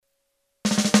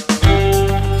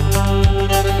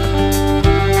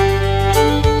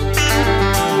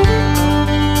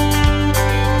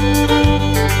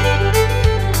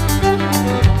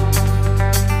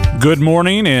Good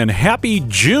morning and happy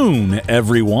June,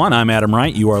 everyone. I'm Adam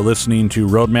Wright. You are listening to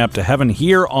Roadmap to Heaven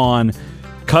here on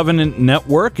Covenant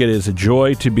Network. It is a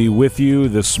joy to be with you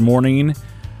this morning.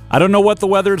 I don't know what the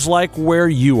weather's like where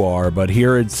you are, but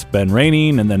here it's been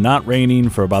raining and then not raining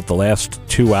for about the last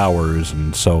 2 hours.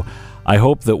 And so I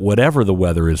hope that whatever the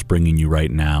weather is bringing you right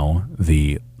now,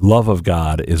 the love of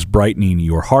God is brightening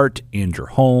your heart and your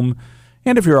home.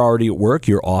 And if you're already at work,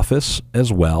 your office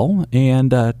as well. And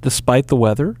despite the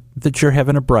weather, that you're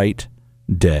having a bright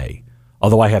day.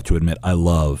 Although I have to admit, I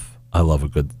love a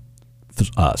good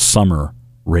summer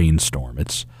rainstorm.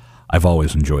 I've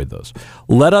always enjoyed those.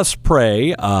 Let us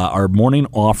pray our morning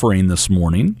offering this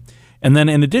morning. And then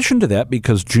in addition to that,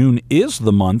 because June is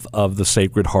the month of the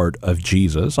Sacred Heart of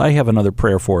Jesus, I have another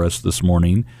prayer for us this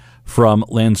morning from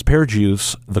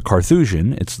Lanspergius the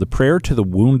Carthusian. It's the prayer to the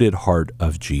wounded heart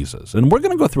of Jesus. And we're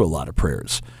going to go through a lot of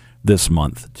prayers this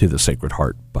month to the Sacred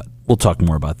Heart, but we'll talk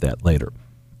more about that later.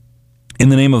 In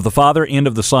the name of the Father, and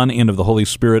of the Son, and of the Holy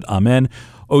Spirit, amen.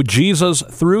 O Jesus,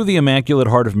 through the Immaculate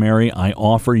Heart of Mary, I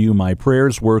offer you my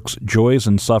prayers, works, joys,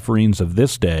 and sufferings of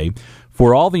this day,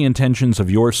 for all the intentions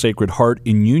of your Sacred Heart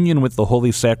in union with the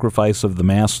holy sacrifice of the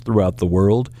Mass throughout the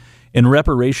world, in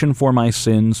reparation for my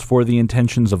sins, for the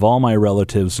intentions of all my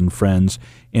relatives and friends,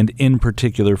 and in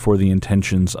particular for the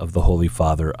intentions of the Holy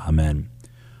Father. Amen.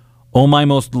 O my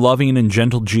most loving and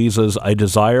gentle Jesus, I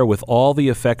desire with all the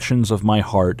affections of my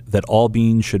heart that all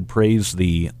beings should praise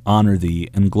thee, honor thee,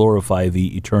 and glorify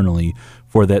thee eternally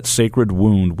for that sacred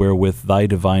wound wherewith thy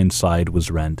divine side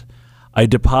was rent. I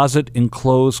deposit,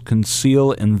 enclose,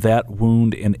 conceal in that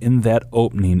wound and in that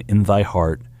opening in thy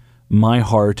heart, my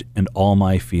heart and all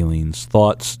my feelings,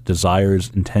 thoughts,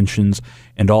 desires, intentions,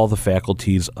 and all the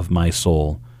faculties of my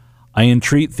soul. I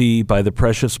entreat thee by the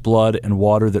precious blood and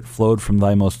water that flowed from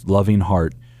thy most loving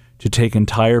heart to take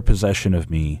entire possession of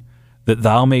me, that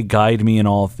thou may guide me in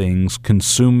all things,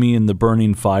 consume me in the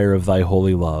burning fire of thy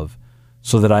holy love,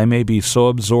 so that I may be so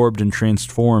absorbed and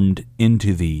transformed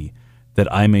into thee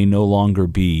that I may no longer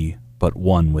be but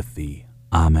one with thee.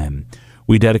 Amen.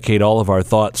 We dedicate all of our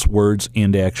thoughts, words,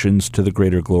 and actions to the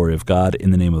greater glory of God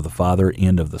in the name of the Father,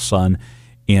 and of the Son,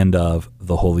 and of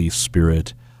the Holy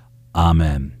Spirit.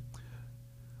 Amen.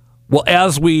 Well,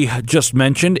 as we just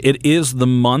mentioned, it is the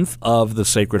month of the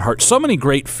Sacred Heart. So many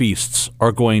great feasts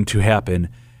are going to happen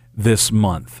this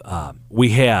month. We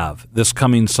have this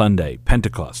coming Sunday,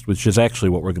 Pentecost, which is actually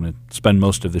what we're going to spend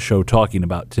most of the show talking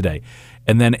about today.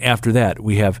 And then after that,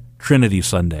 we have Trinity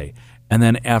Sunday. And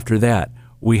then after that,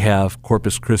 we have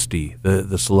Corpus Christi,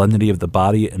 the solemnity of the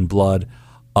body and blood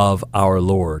of our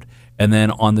Lord. And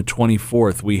then on the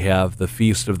 24th, we have the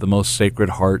Feast of the Most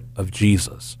Sacred Heart of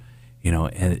Jesus. You know,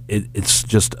 and it's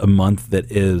just a month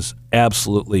that is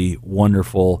absolutely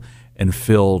wonderful and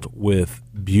filled with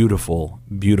beautiful,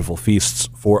 beautiful feasts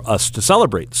for us to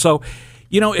celebrate. So,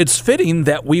 you know, it's fitting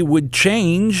that we would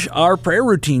change our prayer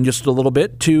routine just a little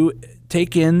bit to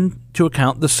take into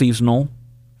account the seasonal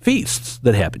feasts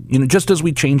that happen. You know, just as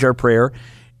we change our prayer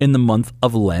in the month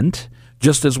of Lent,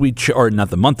 just as we, or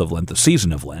not the month of Lent, the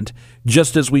season of Lent,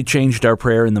 just as we changed our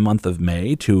prayer in the month of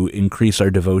May to increase our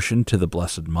devotion to the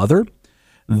Blessed Mother,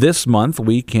 this month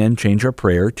we can change our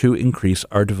prayer to increase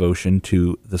our devotion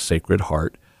to the Sacred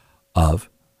Heart of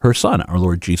her Son, our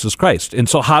Lord Jesus Christ. And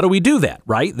so how do we do that,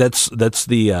 right? That's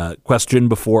the question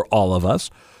before all of us.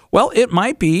 Well, it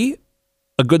might be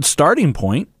a good starting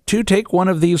point to take one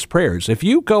of these prayers. If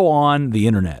you go on the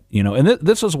internet, you know, and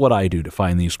this is what I do to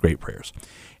find these great prayers,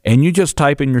 and you just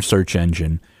type in your search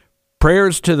engine,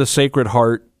 prayers to the Sacred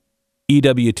Heart,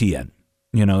 EWTN.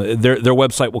 You know, their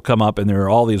website will come up, and there are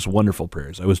all these wonderful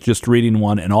prayers. I was just reading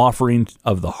one, an offering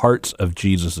of the hearts of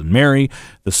Jesus and Mary,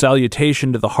 the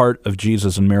salutation to the heart of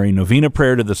Jesus and Mary, novena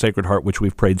prayer to the Sacred Heart, which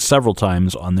we've prayed several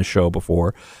times on the show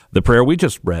before, the prayer we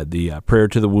just read, the prayer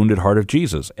to the wounded heart of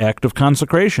Jesus, act of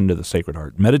consecration to the Sacred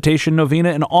Heart, meditation, novena,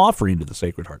 and offering to the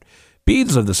Sacred Heart,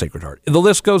 beads of the Sacred Heart. The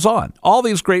list goes on. All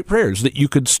these great prayers that you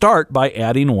could start by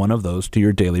adding one of those to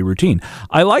your daily routine.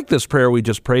 I like this prayer we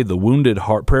just prayed, the wounded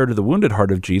heart, prayer to the wounded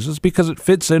heart of Jesus, because it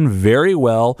fits in very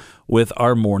well with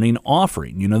our morning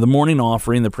offering. You know, the morning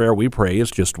offering, the prayer we pray, is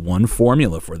just one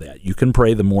formula for that. You can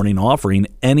pray the morning offering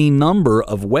any number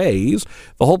of ways.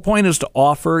 The whole point is to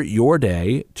offer your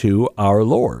day to our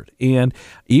Lord. And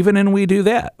even when we do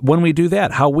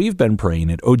that, how we've been praying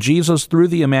it, O Jesus, through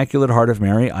the Immaculate Heart of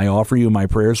Mary, I offer you my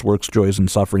prayers, works, joys, and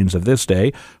sufferings of this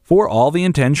day for all the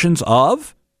intentions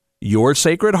of your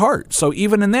Sacred Heart. So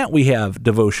even in that, we have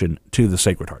devotion to the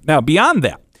Sacred Heart. Now, beyond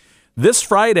that, this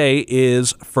Friday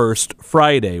is First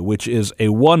Friday, which is a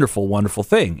wonderful, wonderful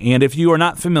thing. And if you are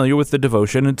not familiar with the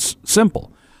devotion, it's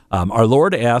simple. Our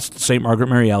Lord asked St. Margaret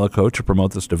Mary Alacoque to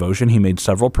promote this devotion. He made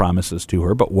several promises to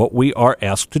her, but what we are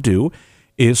asked to do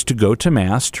is to go to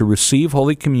Mass to receive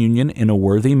Holy Communion in a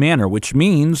worthy manner, which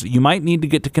means you might need to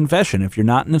get to confession if you're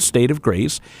not in a state of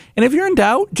grace. And if you're in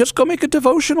doubt, just go make a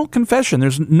devotional confession.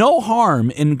 There's no harm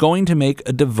in going to make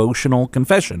a devotional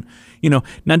confession.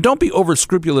 Now don't be over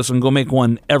scrupulous and go make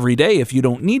one every day if you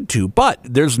don't need to, but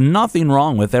there's nothing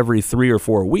wrong with every 3 or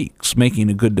 4 weeks making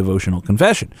a good devotional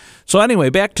confession. So anyway,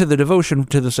 back to the devotion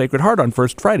to the Sacred Heart on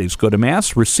First Fridays. Go to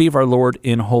Mass, receive our Lord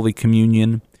in Holy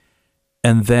Communion,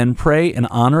 and then pray in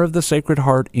honor of the Sacred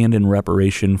Heart and in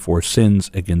reparation for sins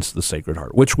against the Sacred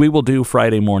Heart, which we will do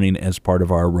Friday morning as part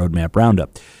of our Roadmap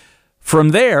Roundup. From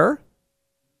there,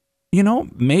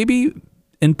 maybe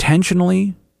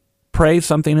intentionally pray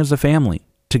something as a family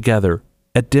together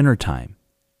at dinner time.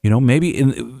 Maybe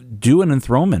do an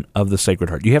enthronement of the Sacred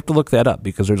Heart. You have to look that up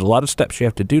because there's a lot of steps you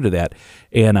have to do to that,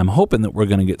 and I'm hoping that we're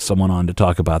going to get someone on to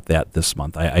talk about that this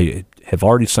month. I have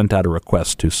already sent out a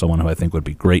request to someone who I think would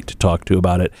be great to talk to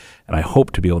about it, and I hope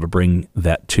to be able to bring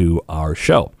that to our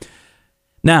show.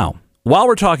 Now, while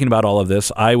we're talking about all of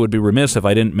this, I would be remiss if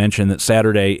I didn't mention that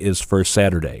Saturday is First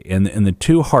Saturday, and the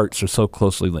two hearts are so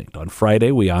closely linked. On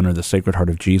Friday, we honor the Sacred Heart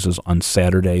of Jesus. On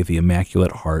Saturday, the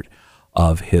Immaculate Heart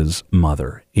of his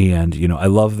mother. And, I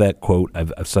love that quote.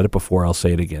 I've said it before. I'll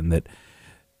say it again, that,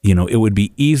 it would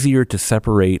be easier to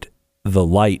separate the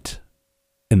light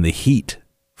and the heat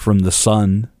from the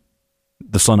sun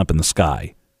up in the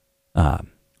sky,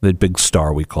 the big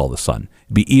star we call the sun.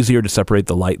 It'd be easier to separate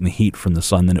the light and the heat from the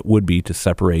sun than it would be to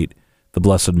separate the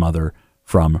Blessed Mother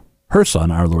from her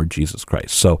Son, our Lord Jesus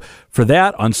Christ. So for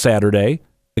that, on Saturday,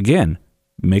 again,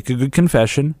 make a good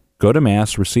confession, go to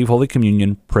Mass, receive Holy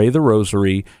Communion, pray the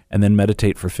Rosary, and then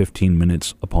meditate for 15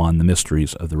 minutes upon the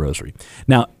mysteries of the Rosary.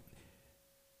 Now,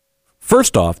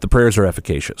 first off, the prayers are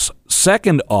efficacious.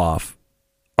 Second off,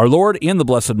 our Lord and the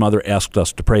Blessed Mother asked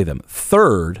us to pray them.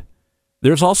 Third,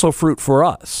 there's also fruit for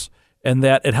us, and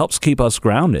that it helps keep us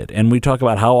grounded. And we talk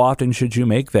about how often should you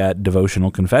make that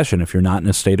devotional confession if you're not in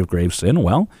a state of grave sin.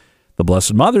 Well, the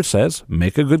Blessed Mother says,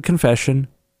 make a good confession,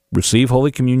 receive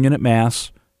Holy Communion at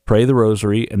Mass, pray the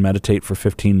Rosary, and meditate for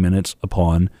 15 minutes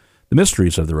upon the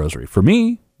mysteries of the Rosary. For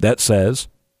me, that says,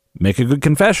 make a good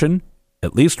confession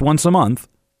at least once a month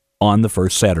on the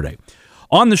first Saturday.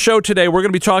 On the show today, we're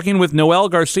going to be talking with Noelle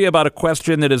Garcia about a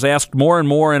question that is asked more and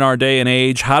more in our day and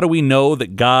age. How do we know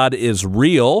that God is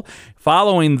real?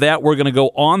 Following that, we're going to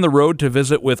go on the road to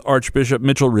visit with Archbishop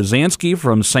Mitchell Rozanski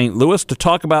from St. Louis to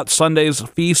talk about Sunday's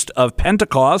Feast of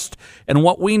Pentecost and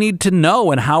what we need to know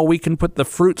and how we can put the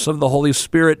fruits of the Holy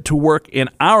Spirit to work in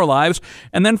our lives.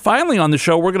 And then finally on the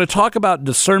show, we're going to talk about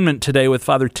discernment today with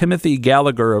Father Timothy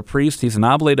Gallagher, a priest. He's an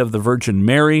oblate of the Virgin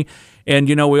Mary. And,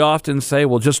 we often say,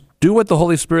 well, just do what the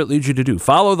Holy Spirit leads you to do.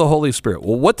 Follow the Holy Spirit.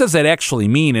 Well, what does that actually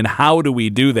mean, and how do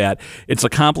we do that? It's a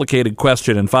complicated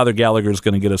question, and Father Gallagher is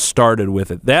going to get us started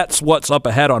with it. That's what's up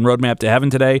ahead on Roadmap to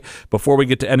Heaven today. Before we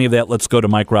get to any of that, let's go to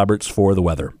Mike Roberts for the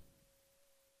weather.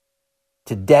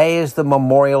 Today is the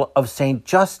memorial of St.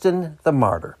 Justin the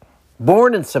Martyr.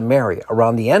 Born in Samaria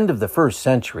around the end of the 1st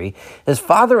century, his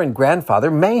father and grandfather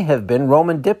may have been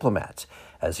Roman diplomats.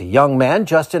 As a young man,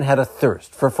 Justin had a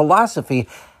thirst for philosophy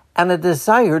and a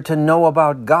desire to know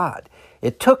about God.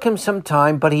 It took him some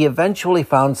time, but he eventually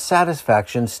found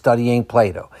satisfaction studying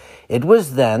Plato. It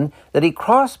was then that he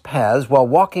crossed paths while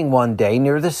walking one day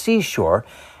near the seashore,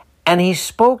 and he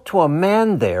spoke to a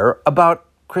man there about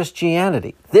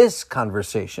Christianity. This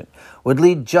conversation would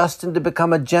lead Justin to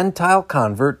become a Gentile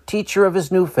convert, teacher of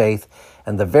his new faith,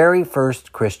 and the very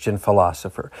first Christian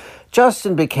philosopher.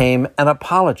 Justin became an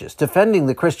apologist, defending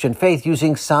the Christian faith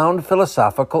using sound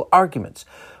philosophical arguments.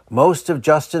 Most of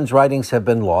Justin's writings have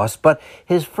been lost, but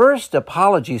his first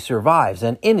apology survives,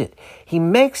 and in it, he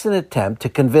makes an attempt to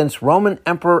convince Roman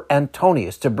Emperor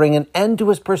Antonius to bring an end to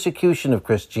his persecution of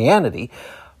Christianity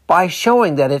by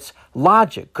showing that its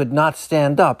logic could not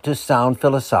stand up to sound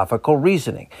philosophical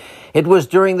reasoning. It was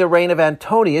during the reign of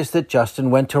Antonius that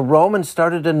Justin went to Rome and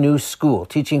started a new school,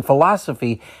 teaching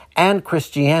philosophy and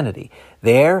Christianity.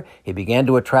 There, he began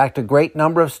to attract a great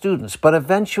number of students, but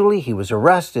eventually he was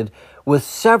arrested with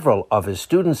several of his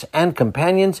students and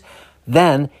companions.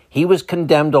 Then he was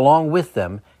condemned along with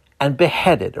them and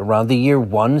beheaded around the year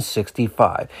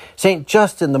 165. St.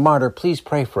 Justin the Martyr, please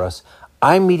pray for us.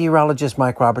 I'm meteorologist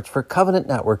Mike Roberts for Covenant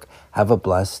Network. Have a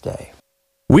blessed day.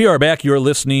 We are back. You're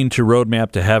listening to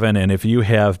Roadmap to Heaven, and if you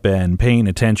have been paying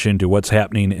attention to what's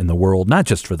happening in the world, not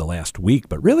just for the last week,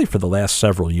 but really for the last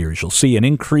several years, you'll see an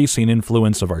increasing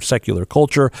influence of our secular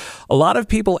culture. A lot of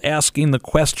people asking the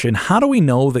question, how do we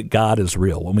know that God is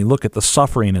real? When we look at the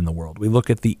suffering in the world, we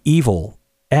look at the evil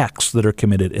acts that are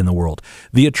committed in the world,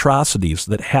 the atrocities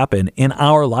that happen in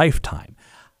our lifetime.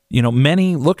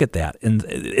 Many look at that and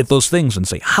at those things and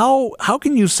say, how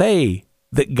can you say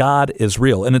that God is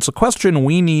real? And it's a question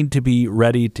we need to be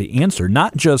ready to answer,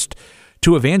 not just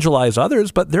to evangelize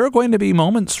others, but there are going to be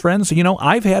moments, friends.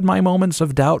 I've had my moments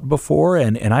of doubt before,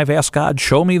 and I've asked God,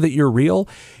 show me that you're real.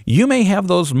 You may have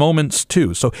those moments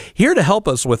too. So here to help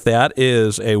us with that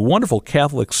is a wonderful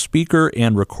Catholic speaker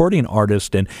and recording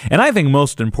artist, and I think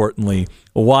most importantly,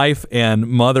 wife and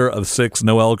mother of 6,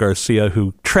 Noelle Garcia,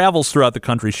 who travels throughout the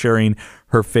country sharing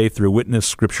her faith through witness,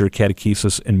 scripture,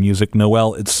 catechesis, and music.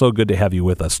 Noelle, it's so good to have you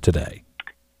with us today.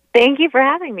 Thank you for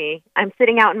having me. I'm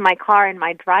sitting out in my car in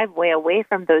my driveway away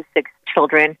from those 6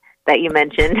 children that you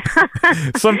mentioned.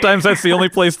 Sometimes that's the only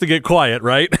place to get quiet,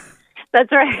 right?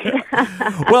 That's right.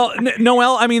 Well,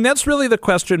 Noelle, that's really the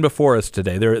question before us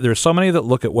today. There's so many that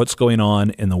look at what's going on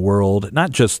in the world,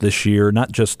 not just this year,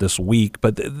 not just this week,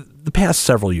 but the past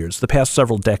several years, the past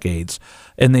several decades,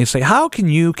 and they say, how can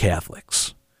you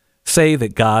Catholics say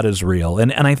that God is real?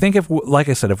 And I think if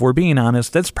we're being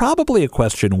honest, that's probably a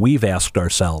question we've asked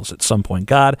ourselves at some point.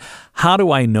 God, how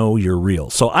do I know you're real?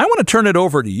 So I want to turn it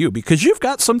over to you because you've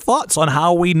got some thoughts on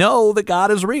how we know that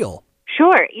God is real.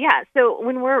 Sure, yeah. So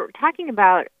when we're talking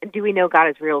about do we know God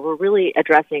is real, we're really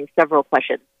addressing several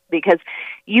questions because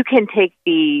you can take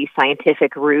the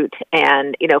scientific route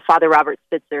and, Father Robert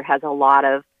Spitzer has a lot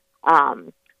of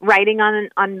writing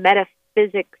on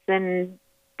metaphysics and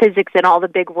physics and all the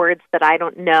big words that I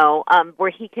don't know,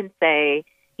 where he could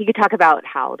talk about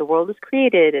how the world was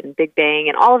created and Big Bang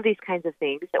and all of these kinds of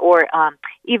things, or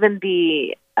even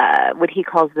the what he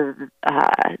calls the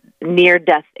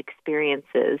near-death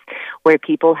experiences, where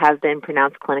people have been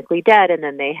pronounced clinically dead and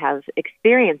then they have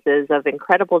experiences of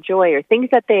incredible joy or things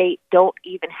that they don't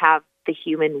even have the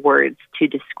human words to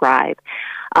describe.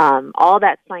 All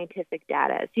that scientific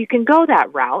data. So you can go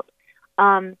that route.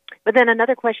 But then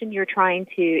another question you're trying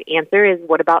to answer is,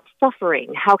 what about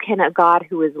suffering? How can a God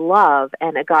who is love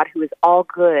and a God who is all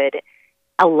good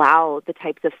allow the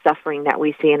types of suffering that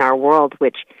we see in our world,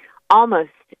 which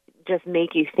almost just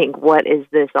make you think, what is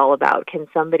this all about? Can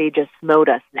somebody just smote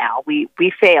us now? We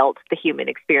failed the human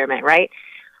experiment, right?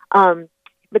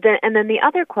 But then the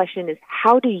other question is,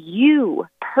 how do you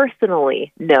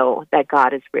personally know that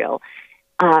God is real?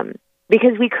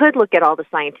 Because we could look at all the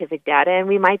scientific data and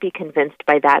we might be convinced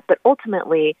by that, but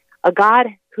ultimately, a God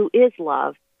who is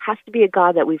love has to be a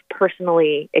God that we've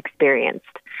personally experienced.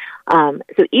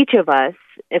 So each of us,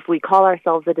 if we call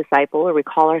ourselves a disciple or we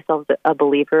call ourselves a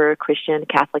believer, a Christian,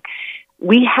 Catholic,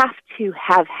 we have to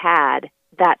have had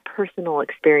that personal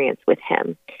experience with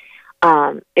him.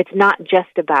 It's not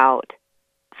just about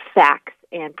facts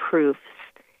and proofs.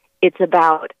 It's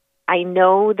about, I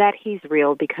know that he's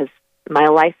real because my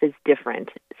life is different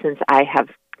since I have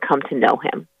come to know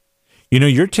him.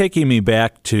 You're taking me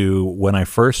back to when I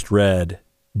first read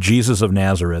Jesus of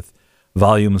Nazareth,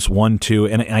 volumes 1, 2,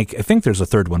 and I think there's a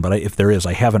third one, but if there is,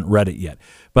 I haven't read it yet.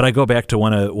 But I go back to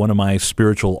one of my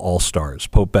spiritual all-stars,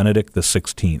 Pope Benedict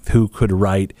XVI, who could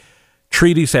write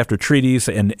treatise after treatise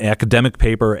and academic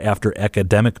paper after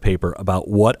academic paper about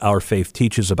what our faith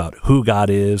teaches about who God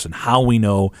is and how we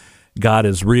know God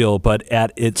is real. But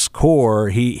at its core,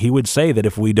 he would say that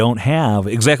if we don't have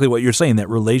exactly what you're saying, that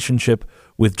relationship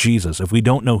with Jesus, if we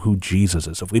don't know who Jesus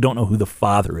is, if we don't know who the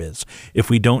Father is, if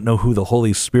we don't know who the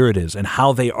Holy Spirit is and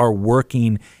how they are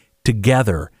working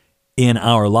together in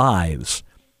our lives,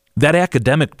 that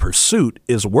academic pursuit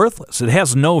is worthless. It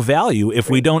has no value if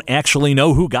we don't actually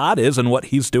know who God is and what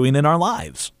he's doing in our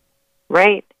lives.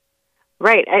 Right.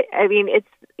 I mean, it's,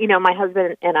 my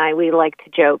husband and I, we like to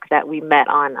joke that we met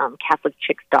on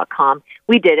CatholicChicks.com.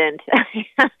 We didn't.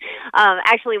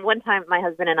 Actually, one time my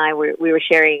husband and I we were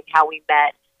sharing how we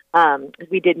met.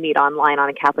 We did meet online on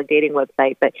a Catholic dating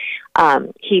website, but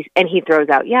he throws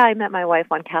out, yeah, I met my wife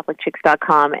on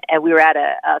CatholicChicks.com, and we were at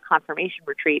a confirmation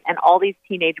retreat, and all these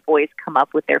teenage boys come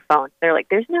up with their phones. They're like,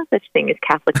 there's no such thing as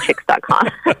CatholicChicks.com.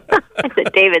 I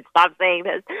said, David, stop saying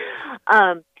this.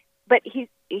 But he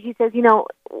says,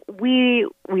 we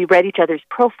read each other's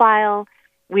profile.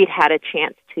 We'd had a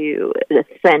chance to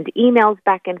send emails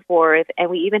back and forth, and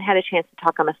we even had a chance to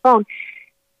talk on the phone.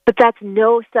 But that's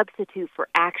no substitute for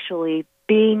actually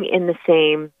being in the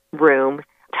same room,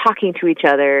 talking to each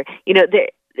other.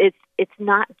 It's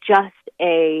not just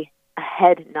a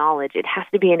head knowledge. It has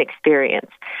to be an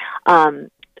experience.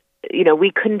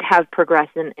 We couldn't have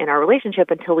progressed in our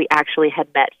relationship until we actually had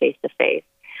met face to face.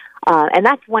 And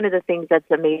that's one of the things that's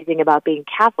amazing about being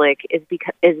Catholic is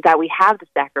that we have the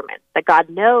sacraments, that God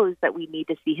knows that we need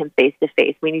to see him face to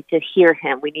face. We need to hear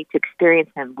him. We need to experience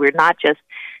him. We're not just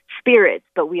spirits,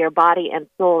 but we are body and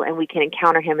soul, and we can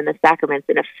encounter him in the sacraments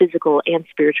in a physical and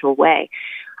spiritual way.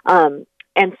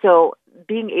 And so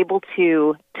being able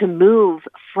to move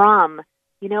from,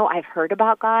 I've heard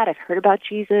about God, I've heard about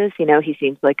Jesus, he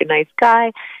seems like a nice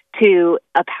guy, to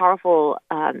a powerful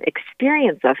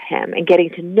experience of him and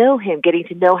getting to know him, getting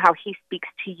to know how he speaks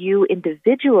to you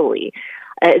individually.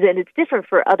 And it's different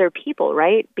for other people,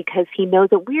 right? Because he knows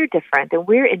that we're different and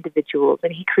we're individuals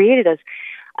and he created us.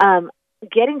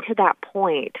 Getting to that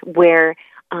point where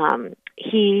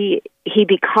he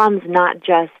becomes not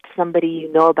just somebody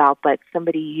you know about, but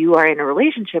somebody you are in a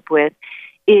relationship with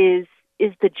is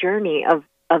the journey of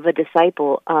a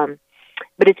disciple.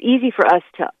 But it's easy for us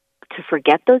to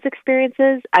forget those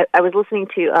experiences. I was listening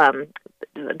to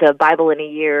the Bible in a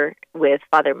Year with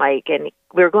Father Mike, and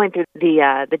we were going through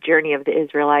the journey of the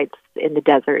Israelites in the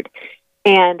desert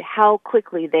and how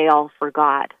quickly they all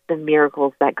forgot the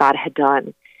miracles that God had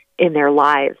done in their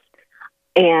lives.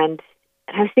 And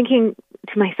I was thinking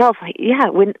to myself,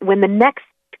 when the next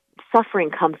suffering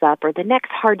comes up or the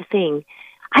next hard thing,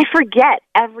 I forget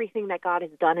everything that God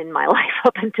has done in my life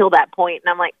up until that point.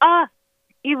 And I'm like,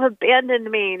 you've abandoned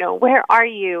me. Where are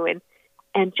you?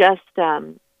 And just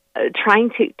trying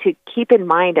to keep in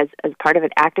mind as part of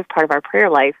an active part of our prayer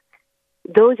life,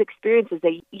 those experiences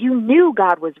that you knew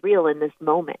God was real in this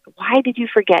moment. Why did you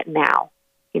forget now?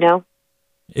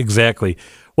 Exactly.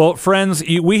 Well, friends,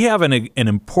 we have an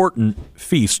important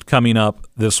feast coming up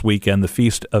this weekend, the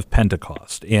Feast of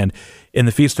Pentecost. And in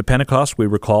the Feast of Pentecost, we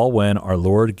recall when our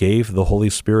Lord gave the Holy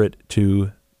Spirit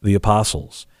to the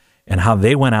apostles and how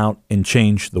they went out and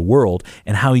changed the world,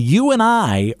 and how you and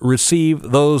I receive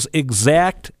those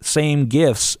exact same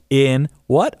gifts in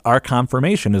what? Our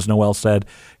confirmation. As Noelle said,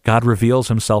 God reveals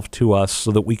himself to us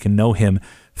so that we can know him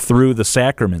through the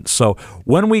sacraments. So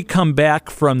when we come back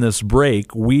from this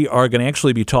break, we are going to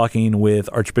actually be talking with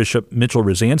Archbishop Mitchell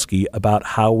Rozanski about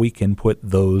how we can put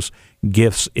those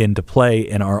gifts into play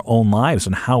in our own lives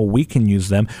and how we can use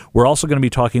them. We're also going to be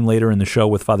talking later in the show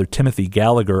with Father Timothy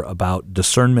Gallagher about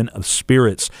discernment of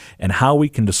spirits and how we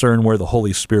can discern where the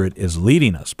Holy Spirit is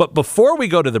leading us. But before we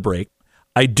go to the break,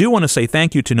 I do want to say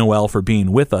thank you to Noelle for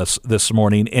being with us this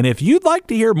morning. And if you'd like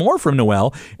to hear more from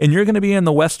Noelle and you're going to be in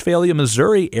the Westphalia,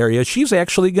 Missouri area, she's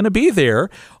actually going to be there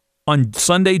on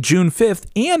Sunday, June 5th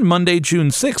and Monday, June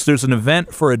 6th. There's an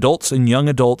event for adults and young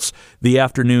adults the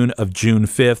afternoon of June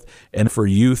 5th and for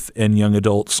youth and young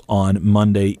adults on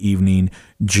Monday evening,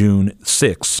 June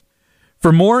 6th.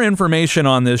 For more information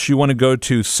on this, you want to go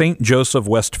to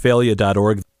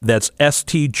stjosephwestphalia.org. That's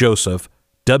stjoseph,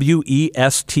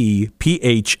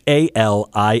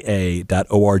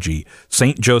 WESTPHALIA.org,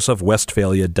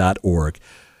 stjosephwestphalia.org.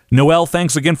 Noelle,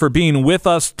 thanks again for being with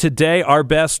us today. Our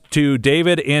best to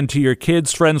David and to your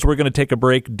kids. Friends, we're going to take a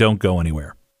break. Don't go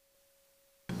anywhere.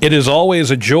 It is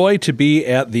always a joy to be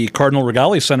at the Cardinal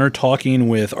Regali Center talking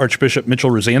with Archbishop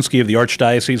Mitchell Rozanski of the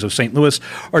Archdiocese of St. Louis.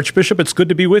 Archbishop, it's good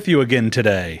to be with you again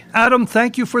today. Adam,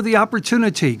 thank you for the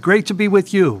opportunity. Great to be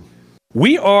with you.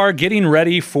 We are getting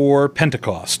ready for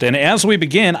Pentecost, and as we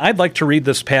begin, I'd like to read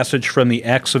this passage from the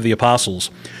Acts of the Apostles.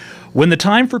 When the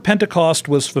time for Pentecost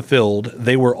was fulfilled,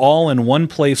 they were all in one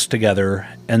place together,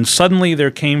 and suddenly there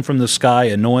came from the sky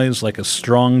a noise like a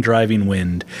strong driving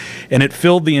wind, and it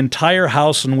filled the entire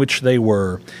house in which they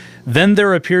were. Then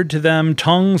there appeared to them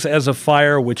tongues as of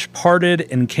fire, which parted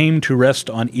and came to rest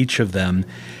on each of them.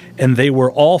 And they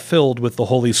were all filled with the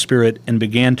Holy Spirit and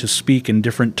began to speak in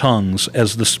different tongues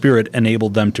as the Spirit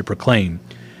enabled them to proclaim.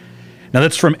 Now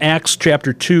that's from Acts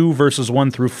chapter 2, verses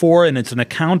 1 through 4, and it's an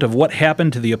account of what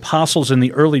happened to the apostles in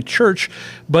the early church,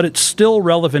 but it's still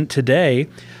relevant today.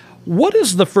 What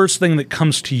is the first thing that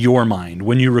comes to your mind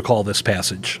when you recall this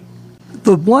passage?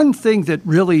 The one thing that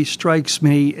really strikes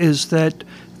me is that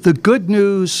the good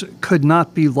news could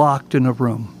not be locked in a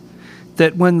room.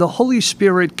 That when the Holy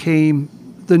Spirit came,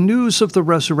 the news of the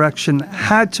resurrection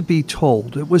had to be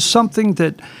told. It was something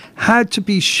that had to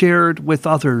be shared with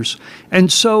others.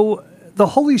 And so the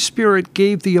Holy Spirit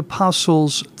gave the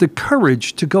apostles the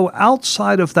courage to go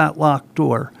outside of that locked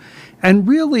door and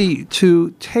really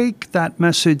to take that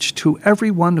message to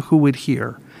everyone who would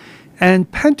hear.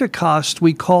 And Pentecost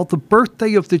we call the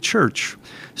birthday of the church.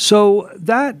 So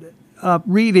that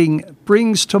reading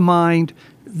brings to mind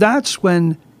that's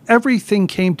when everything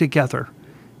came together.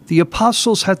 The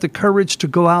apostles had the courage to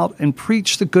go out and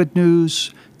preach the good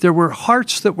news. There were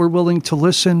hearts that were willing to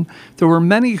listen. There were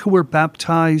many who were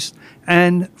baptized.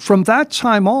 And from that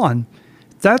time on,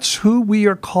 That's who we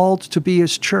are called to be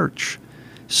as church.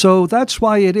 So that's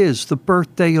why it is the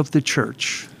birthday of the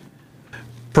church.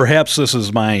 Perhaps this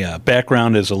is my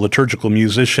background as a liturgical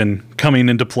musician coming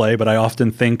into play, but I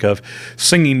often think of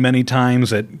singing many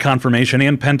times at Confirmation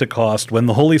and Pentecost, when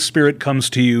the Holy Spirit comes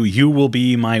to you, you will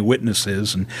be my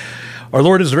witnesses. And our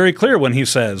Lord is very clear when he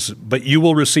says, but you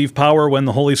will receive power when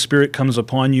the Holy Spirit comes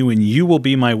upon you, and you will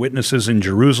be my witnesses in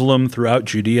Jerusalem, throughout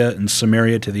Judea and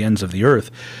Samaria, to the ends of the earth.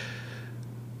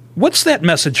 What's that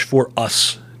message for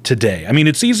us today? I mean,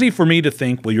 it's easy for me to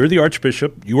think, well, you're the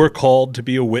Archbishop, you are called to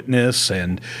be a witness,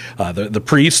 and the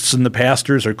priests and the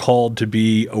pastors are called to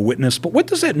be a witness. But what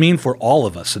does that mean for all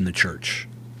of us in the church?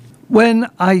 When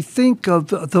I think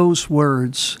of those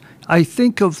words, I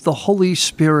think of the Holy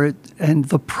Spirit and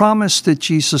the promise that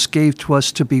Jesus gave to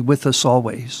us to be with us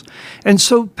always. And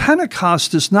so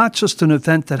Pentecost is not just an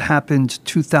event that happened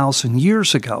 2,000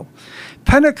 years ago.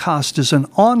 Pentecost is an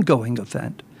ongoing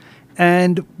event.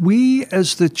 And we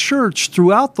as the church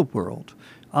throughout the world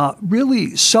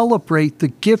really celebrate the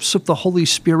gifts of the Holy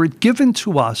Spirit given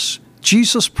to us,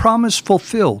 Jesus' promise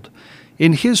fulfilled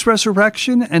in his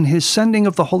resurrection and his sending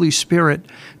of the Holy Spirit,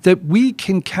 that we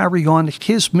can carry on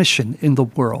his mission in the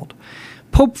world.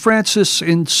 Pope Francis,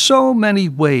 in so many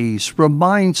ways,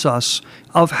 reminds us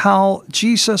of how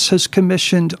Jesus has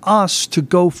commissioned us to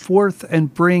go forth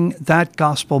and bring that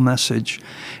gospel message.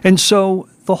 And so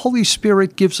the Holy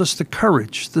Spirit gives us the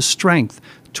courage, the strength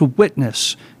to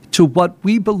witness to what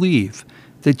we believe,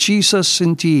 that Jesus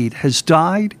indeed has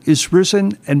died, is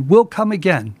risen, and will come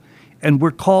again. And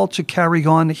we're called to carry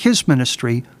on his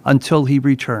ministry until he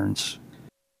returns.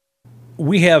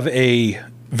 We have a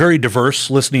very diverse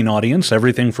listening audience,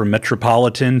 everything from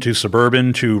metropolitan to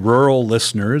suburban to rural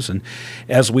listeners. And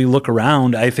as we look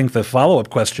around, I think the follow-up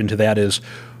question to that is,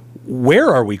 where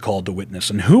are we called to witness,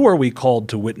 and who are we called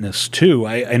to witness to?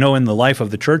 I know in the life of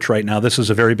the church right now, this is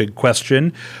a very big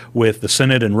question with the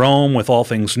Synod in Rome, with all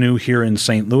things new here in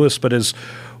St. Louis. But as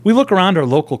we look around our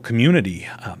local community,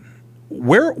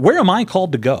 where am I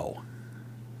called to go?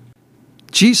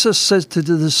 Jesus said to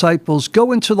the disciples,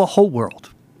 go into the whole world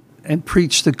and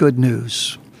preach the good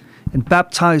news and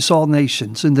baptize all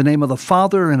nations in the name of the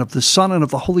Father and of the Son and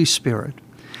of the Holy Spirit.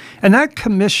 And that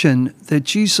commission that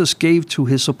Jesus gave to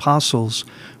his apostles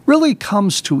really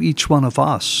comes to each one of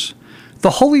us.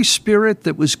 The Holy Spirit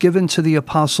that was given to the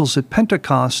apostles at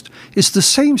Pentecost is the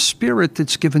same Spirit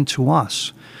that's given to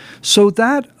us. So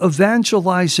that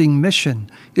evangelizing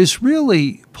mission is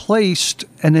really placed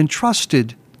and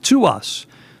entrusted to us.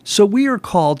 So we are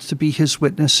called to be his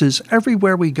witnesses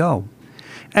everywhere we go.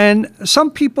 And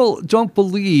some people don't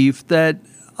believe that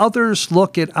others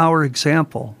look at our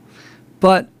example,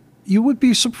 but you would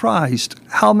be surprised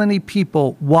how many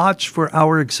people watch for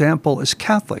our example as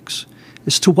Catholics,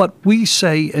 as to what we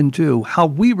say and do, how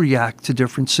we react to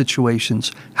different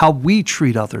situations, how we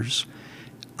treat others.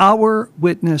 Our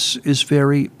witness is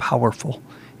very powerful,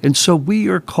 and so we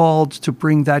are called to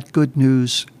bring that good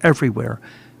news everywhere.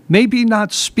 Maybe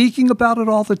not speaking about it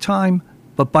all the time,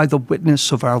 but by the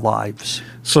witness of our lives.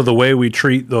 So the way we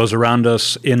treat those around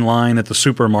us in line at the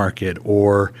supermarket,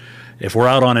 or if we're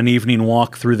out on an evening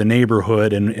walk through the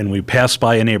neighborhood and we pass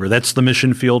by a neighbor, that's the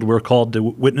mission field we're called to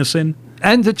witness in?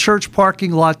 And the church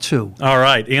parking lot, too. All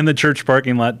right, and the church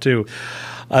parking lot, too.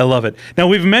 I love it. Now,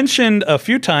 we've mentioned a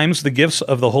few times the gifts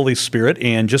of the Holy Spirit,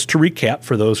 and just to recap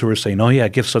for those who are saying, oh yeah,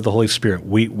 gifts of the Holy Spirit,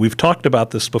 we've talked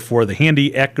about this before, the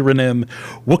handy acronym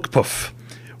WUCPUF: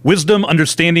 wisdom,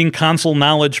 understanding, counsel,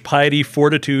 knowledge, piety,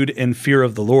 fortitude, and fear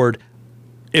of the Lord.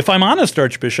 If I'm honest,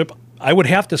 Archbishop, I would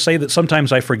have to say that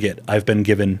sometimes I forget I've been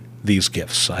given these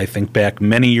gifts. I think back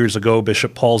many years ago,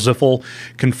 Bishop Paul Ziffel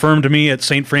confirmed me at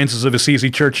St. Francis of Assisi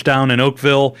Church down in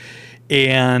Oakville,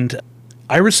 and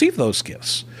I received those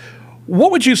gifts.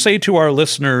 What would you say to our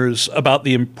listeners about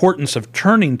the importance of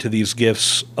turning to these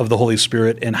gifts of the Holy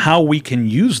Spirit and how we can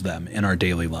use them in our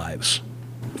daily lives?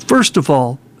 First of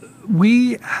all,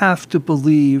 we have to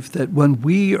believe that when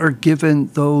we are given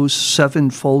those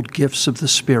sevenfold gifts of the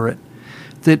Spirit,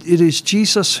 that it is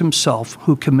Jesus himself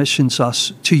who commissions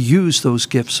us to use those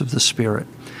gifts of the Spirit.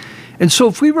 And so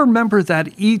if we remember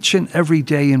that each and every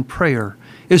day in prayer,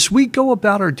 as we go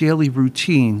about our daily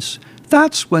routines,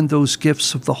 that's when those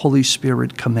gifts of the Holy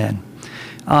Spirit come in,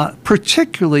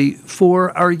 particularly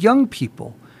for our young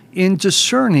people in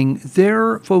discerning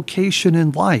their vocation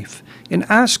in life, in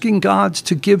asking God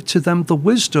to give to them the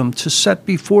wisdom to set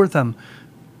before them,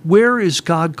 where is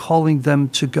God calling them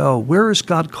to go? Where is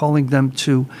God calling them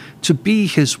to be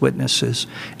his witnesses?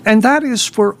 And that is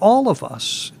for all of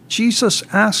us. Jesus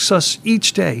asks us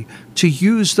each day to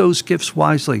use those gifts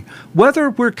wisely, whether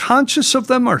we're conscious of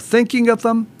them or thinking of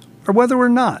them, or whether or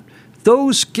not,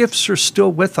 those gifts are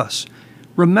still with us.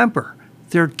 Remember,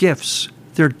 they're gifts.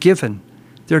 They're given.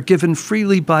 They're given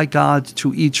freely by God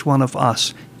to each one of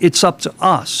us. It's up to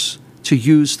us to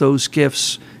use those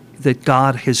gifts that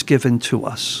God has given to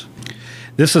us.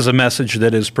 This is a message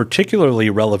that is particularly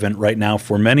relevant right now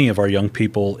for many of our young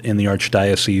people in the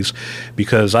Archdiocese,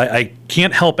 because I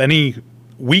can't help any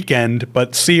weekend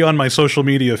but see on my social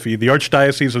media feed the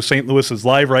Archdiocese of St. Louis is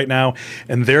live right now,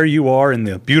 and there you are in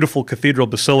the beautiful Cathedral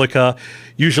Basilica,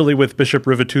 usually with Bishop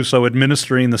Rivatuso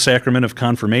administering the sacrament of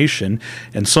confirmation,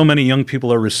 and so many young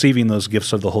people are receiving those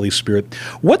gifts of the Holy Spirit.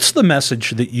 What's the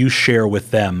message that you share with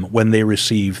them when they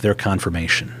receive their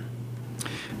confirmation?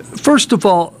 First of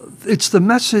all, it's the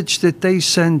message that they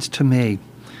send to me.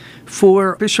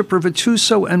 For Bishop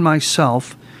Rivatuso and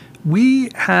myself, we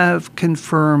have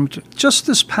confirmed just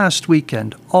this past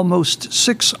weekend almost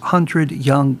 600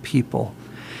 young people.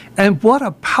 And what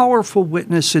a powerful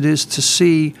witness it is to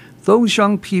see those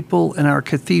young people in our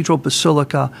Cathedral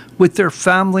Basilica with their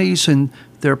families and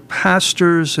their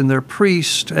pastors and their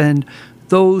priests and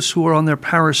those who are on their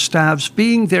parish staffs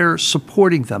being there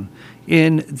supporting them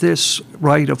in this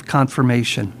rite of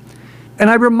confirmation. And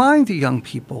I remind the young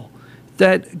people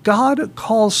that God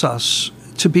calls us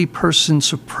to be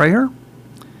persons of prayer,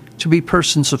 to be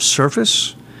persons of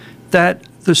service, that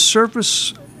the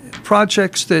service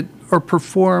projects that are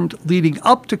performed leading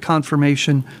up to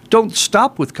confirmation don't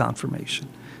stop with confirmation,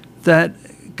 that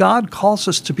God calls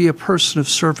us to be a person of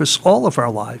service all of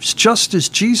our lives, just as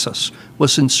Jesus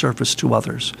was in service to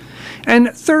others. And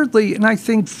thirdly, and I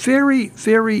think very,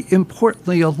 very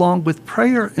importantly, along with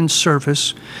prayer and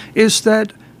service, is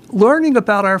that learning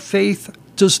about our faith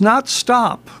does not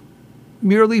stop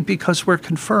merely because we're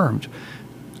confirmed.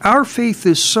 Our faith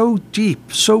is so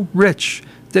deep, so rich,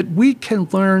 that we can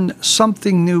learn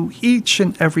something new each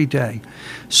and every day.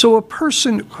 So a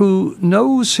person who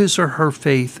knows his or her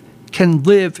faith can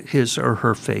live his or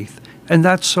her faith, and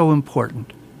that's so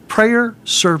important. Prayer,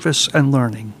 service, and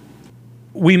learning.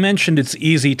 We mentioned it's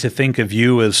easy to think of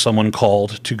you as someone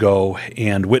called to go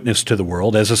and witness to the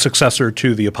world, as a successor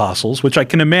to the apostles, which I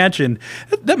can imagine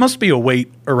that must be a weight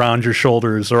around your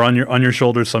shoulders or on your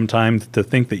shoulders sometimes to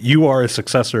think that you are a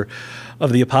successor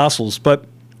of the apostles. But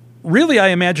really, I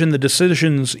imagine the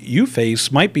decisions you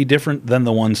face might be different than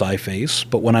the ones I face.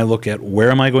 But when I look at where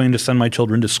am I going to send my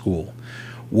children to school,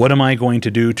 what am I going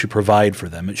to do to provide for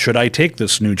them? Should I take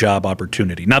this new job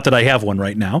opportunity? Not that I have one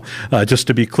right now, just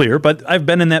to be clear, but I've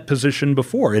been in that position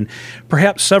before. And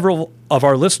perhaps several of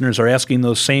our listeners are asking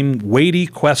those same weighty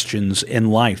questions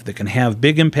in life that can have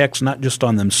big impacts not just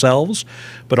on themselves,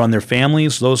 but on their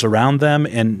families, those around them.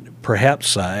 And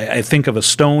perhaps I think of a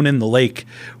stone in the lake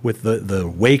with the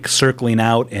wake circling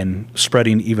out and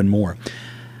spreading even more.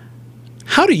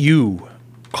 How do you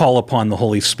call upon the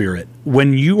Holy Spirit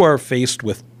when you are faced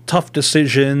with tough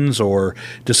decisions or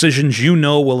decisions you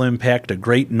know will impact a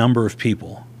great number of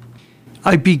people?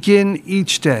 I begin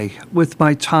each day with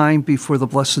my time before the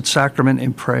Blessed Sacrament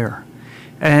in prayer.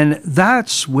 And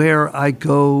that's where I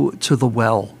go to the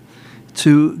well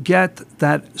to get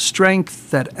that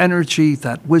strength, that energy,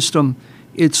 that wisdom.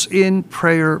 It's in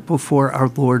prayer before our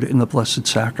Lord in the Blessed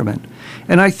Sacrament.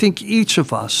 And I think each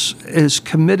of us, as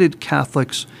committed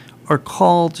Catholics, are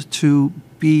called to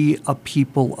be a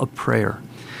people of prayer.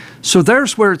 So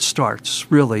there's where it starts,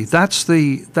 really. That's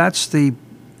the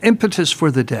impetus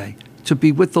for the day, to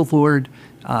be with the Lord,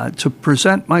 to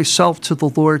present myself to the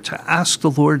Lord, to ask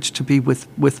the Lord to be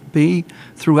with me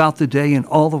throughout the day in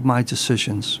all of my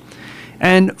decisions.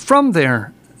 And from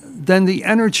there, then the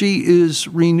energy is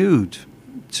renewed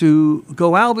to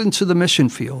go out into the mission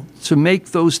field, to make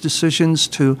those decisions,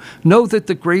 to know that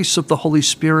the grace of the Holy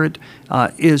Spirit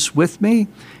is with me,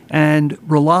 and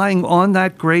relying on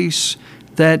that grace,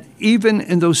 that even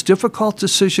in those difficult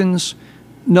decisions,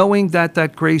 knowing that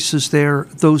that grace is there,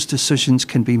 those decisions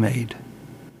can be made.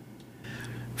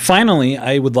 Finally,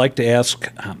 I would like to ask,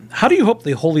 how do you hope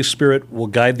the Holy Spirit will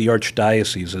guide the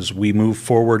Archdiocese as we move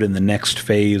forward in the next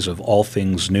phase of all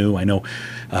things new? I know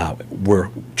we're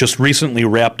just recently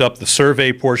wrapped up the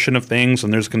survey portion of things,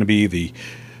 and there's going to be the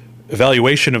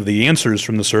evaluation of the answers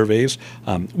from the surveys.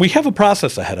 We have a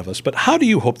process ahead of us, but how do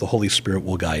you hope the Holy Spirit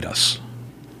will guide us?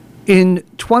 In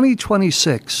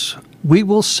 2026, we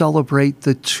will celebrate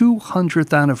the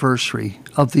 200th anniversary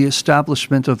of the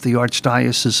establishment of the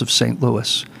Archdiocese of St.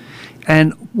 Louis.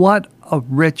 And what a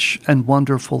rich and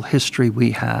wonderful history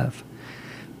we have.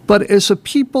 But as a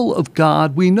people of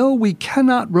God, we know we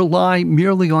cannot rely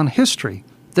merely on history,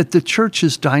 that the Church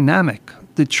is dynamic.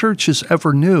 The Church is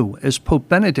ever new, as Pope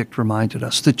Benedict reminded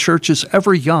us. The Church is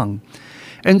ever young.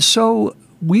 And so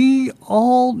we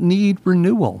all need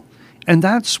renewal. And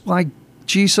that's why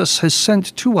Jesus has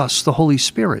sent to us the Holy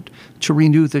Spirit to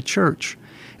renew the church.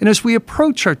 And as we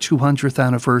approach our 200th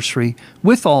anniversary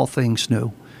with All Things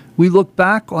New, we look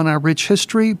back on our rich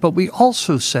history, but we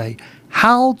also say,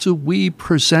 how do we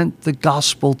present the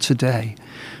gospel today?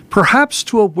 Perhaps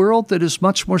to a world that is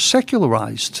much more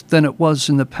secularized than it was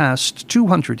in the past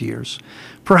 200 years.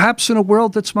 Perhaps in a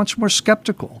world that's much more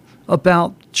skeptical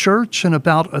about church and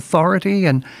about authority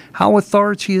and how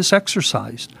authority is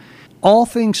exercised. All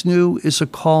Things New is a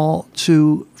call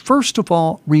to, first of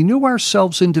all, renew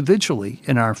ourselves individually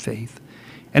in our faith.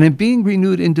 And in being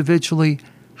renewed individually,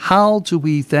 how do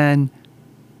we then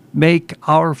make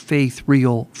our faith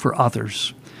real for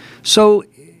others? So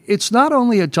it's not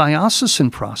only a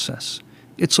diocesan process,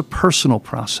 it's a personal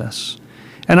process.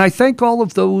 And I thank all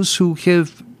of those who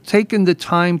have taken the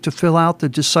time to fill out the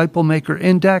Disciple Maker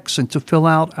Index and to fill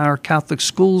out our Catholic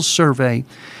Schools survey,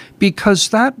 because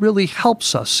that really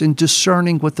helps us in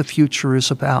discerning what the future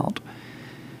is about.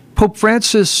 Pope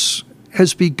Francis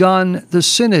has begun the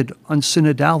Synod on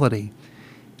synodality.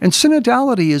 And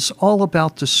synodality is all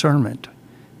about discernment,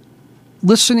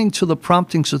 listening to the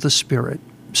promptings of the Spirit,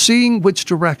 seeing which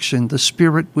direction the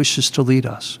Spirit wishes to lead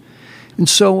us. And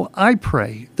so I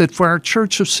pray that for our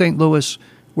Church of St. Louis,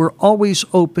 we're always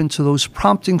open to those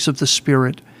promptings of the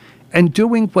Spirit and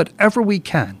doing whatever we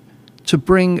can to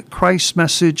bring Christ's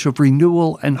message of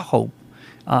renewal and hope,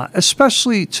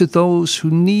 especially to those who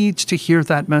need to hear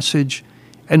that message,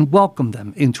 and welcome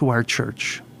them into our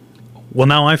church. Well,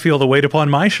 now I feel the weight upon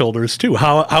my shoulders, too.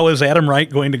 How is Adam Wright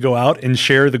going to go out and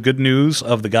share the good news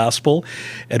of the gospel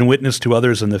and witness to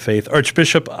others in the faith?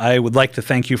 Archbishop, I would like to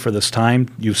thank you for this time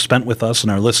you've spent with us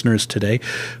and our listeners today.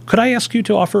 Could I ask you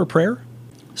to offer a prayer?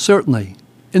 Certainly.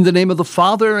 In the name of the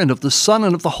Father, and of the Son,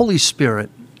 and of the Holy Spirit.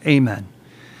 Amen.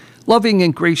 Loving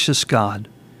and gracious God,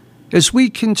 as we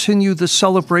continue the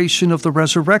celebration of the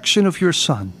resurrection of your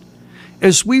Son,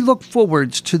 as we look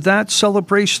forward to that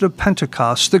celebration of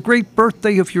Pentecost, the great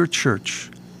birthday of your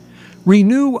church,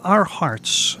 renew our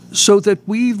hearts so that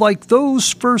we, like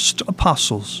those first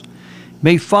apostles,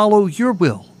 may follow your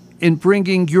will in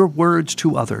bringing your words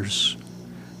to others.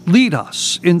 Lead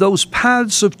us in those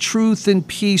paths of truth and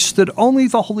peace that only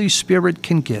the Holy Spirit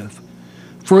can give.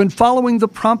 For in following the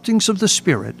promptings of the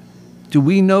Spirit, do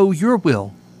we know your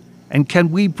will, and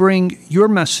can we bring your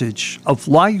message of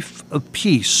life, of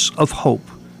peace, of hope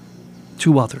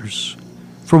to others?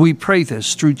 For we pray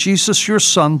this through Jesus, your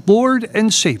Son, Lord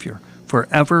and Savior,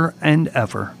 forever and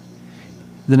ever.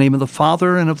 In the name of the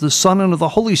Father, and of the Son, and of the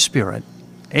Holy Spirit.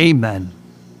 Amen.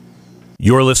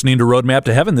 You're listening to Roadmap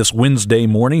to Heaven this Wednesday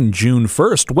morning, June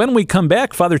 1st. When we come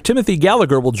back, Father Timothy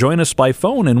Gallagher will join us by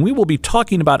phone, and we will be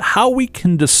talking about how we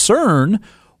can discern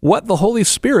what the Holy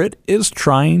Spirit is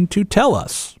trying to tell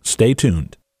us. Stay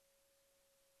tuned.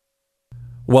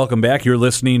 Welcome back. You're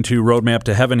listening to Roadmap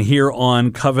to Heaven here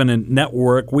on Covenant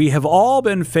Network. We have all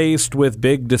been faced with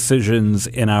big decisions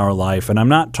in our life, and I'm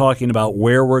not talking about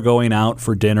where we're going out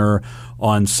for dinner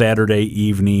on Saturday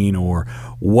evening or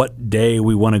what day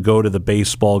we want to go to the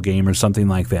baseball game or something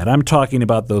like that. I'm talking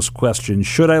about those questions.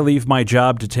 Should I leave my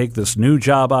job to take this new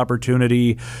job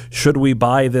opportunity? Should we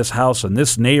buy this house in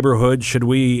this neighborhood? Should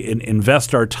we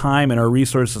invest our time and our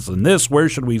resources in this? Where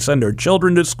should we send our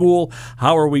children to school?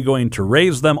 How are we going to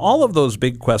raise them? All of those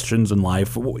big questions in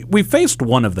life. We faced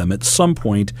one of them at some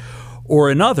point or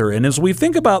another. And as we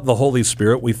think about the Holy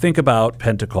Spirit, we think about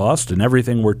Pentecost and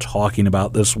everything we're talking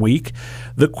about this week.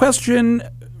 The question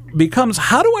becomes,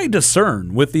 how do I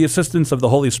discern with the assistance of the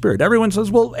Holy Spirit? Everyone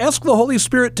says, well, ask the Holy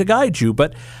Spirit to guide you,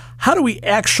 but how do we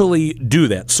actually do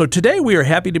that? So today we are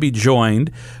happy to be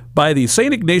joined by the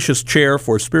St. Ignatius Chair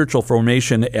for Spiritual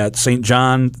Formation at St.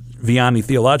 John Vianney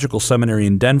Theological Seminary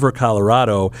in Denver,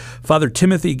 Colorado, Father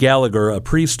Timothy Gallagher, a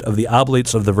priest of the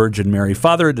Oblates of the Virgin Mary.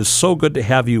 Father, it is so good to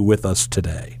have you with us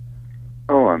today.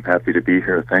 Oh, I'm happy to be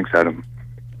here. Thanks, Adam.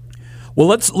 Well,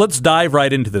 let's dive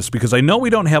right into this, because I know we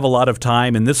don't have a lot of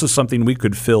time, and this is something we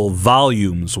could fill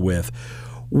volumes with.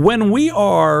 When we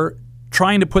are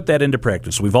trying to put that into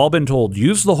practice, we've all been told,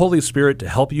 use the Holy Spirit to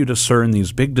help you discern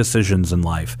these big decisions in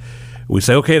life. We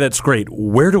say, okay, that's great.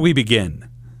 Where do we begin?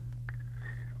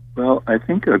 Well, I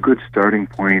think a good starting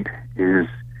point is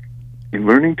in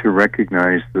learning to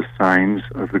recognize the signs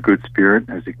of the good Spirit,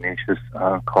 as Ignatius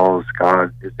calls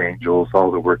God, his angels,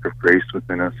 all the work of grace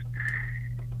within us,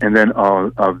 and then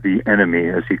of the enemy,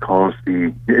 as he calls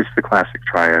it's the classic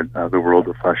triad, the world,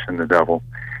 the flesh, and the devil.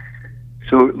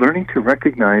 So learning to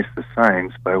recognize the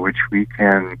signs by which we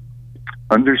can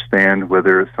understand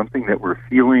whether something that we're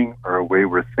feeling or a way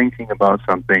we're thinking about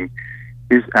something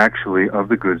is actually of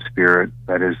the good Spirit,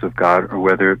 that is of God, or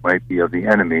whether it might be of the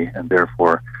enemy, and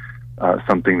therefore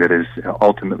something that is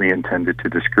ultimately intended to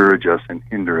discourage us and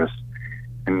hinder us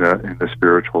in the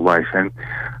spiritual life. And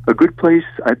a good place,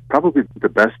 probably the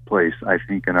best place, I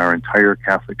think, in our entire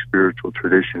Catholic spiritual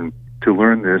tradition to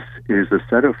learn this is a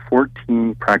set of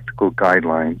 14 practical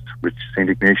guidelines, which St.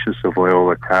 Ignatius of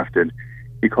Loyola crafted.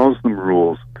 He calls them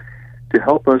rules, to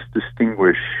help us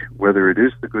distinguish whether it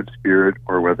is the good spirit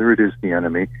or whether it is the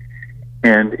enemy,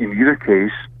 and in either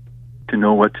case, to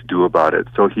know what to do about it.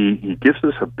 So he gives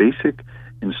us a basic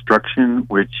instruction,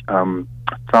 which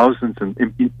thousands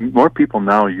and more people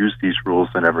now use these rules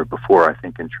than ever before, I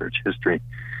think, in church history.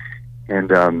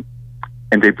 And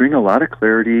they bring a lot of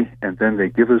clarity, and then they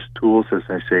give us tools, as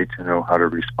I say, to know how to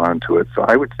respond to it. So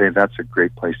I would say that's a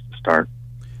great place to start.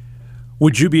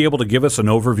 Would you be able to give us an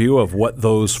overview of what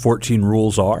those 14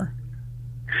 rules are?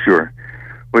 Sure.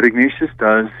 What Ignatius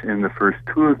does in the first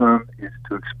two of them is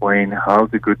to explain how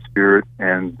the good spirit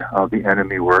and how the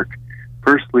enemy work.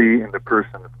 Firstly, in the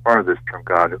person farthest from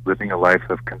God, living a life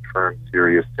of confirmed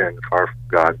serious sin, far from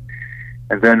God.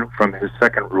 And then from his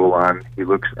second rule on, he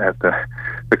looks at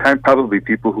the kind, probably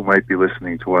people who might be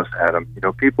listening to us, Adam.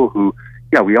 People who,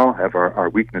 we all have our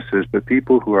weaknesses, but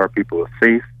people who are people of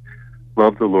faith,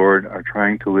 love the Lord, are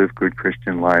trying to live good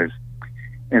Christian lives.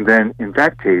 And then in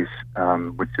that case,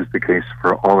 which is the case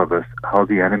for all of us, how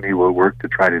the enemy will work to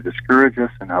try to discourage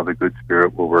us and how the good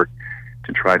spirit will work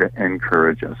to try to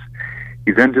encourage us.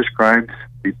 He then describes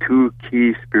the two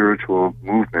key spiritual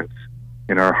movements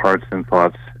in our hearts and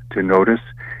thoughts to notice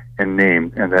and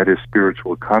name, and that is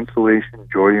spiritual consolation,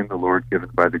 joy in the Lord given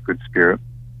by the good spirit,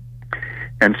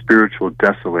 and spiritual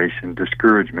desolation,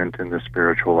 discouragement in the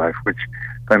spiritual life, which,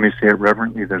 if I may say it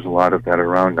reverently, there's a lot of that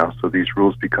around now, so these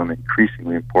rules become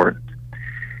increasingly important.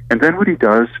 And then what he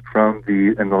does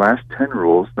in the last 10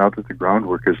 rules, now that the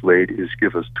groundwork is laid, is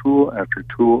give us tool after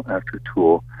tool after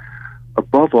tool,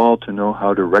 above all to know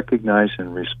how to recognize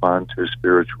and respond to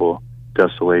spiritual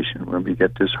desolation. When we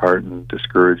get disheartened,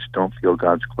 discouraged, don't feel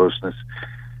God's closeness,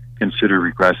 consider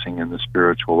regressing in the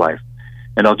spiritual life.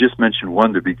 And I'll just mention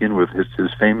one to begin with. It's his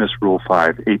famous Rule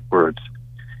 5, 8 words.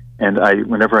 And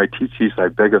whenever I teach these, I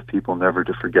beg of people never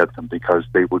to forget them, because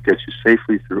they will get you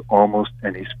safely through almost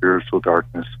any spiritual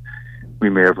darkness we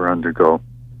may ever undergo.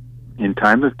 In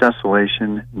time of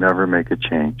desolation, never make a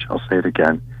change. I'll say it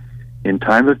again. In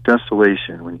time of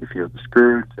desolation, when you feel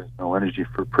discouraged, there's no energy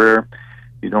for prayer,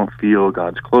 you don't feel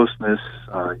God's closeness,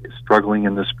 you're struggling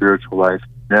in the spiritual life,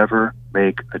 never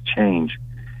make a change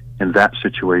in that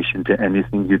situation to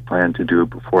anything you'd planned to do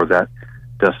before that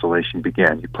desolation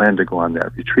began. You plan to go on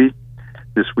that retreat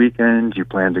this weekend, you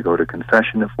plan to go to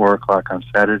confession at 4 o'clock on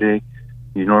Saturday,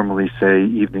 you normally say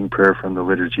evening prayer from the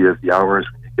Liturgy of the Hours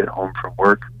when you get home from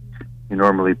work, you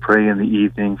normally pray in the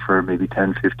evening for maybe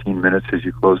 10, 15 minutes as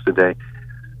you close the day.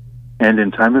 And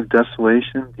in time of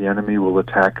desolation, the enemy will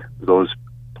attack those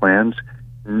plans.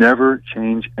 Never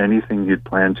change anything you'd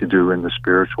planned to do in the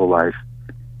spiritual life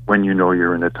when you know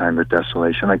you're in a time of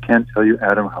desolation. I can't tell you,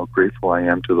 Adam, how grateful I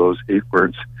am to those 8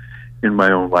 words in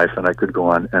my own life, and I could go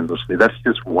on endlessly. That's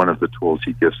just one of the tools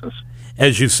he gives us.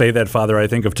 As you say that, Father, I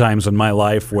think of times in my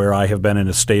life where I have been in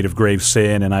a state of grave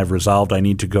sin and I've resolved I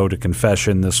need to go to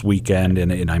confession this weekend,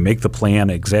 and I make the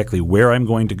plan exactly where I'm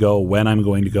going to go, when I'm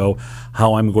going to go,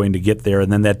 how I'm going to get there,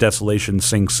 and then that desolation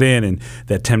sinks in and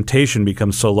that temptation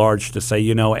becomes so large to say,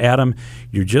 Adam,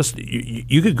 you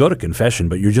could go to confession,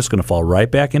 but you're just going to fall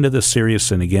right back into this serious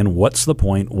sin again. What's the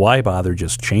point? Why bother?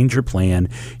 Just change your plan.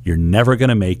 You're never going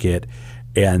to make it.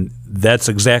 And that's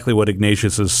exactly what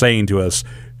Ignatius is saying to us.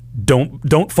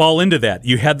 Don't fall into that.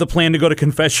 You had the plan to go to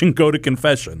confession, go to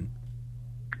confession.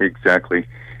 Exactly.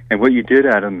 And what you did,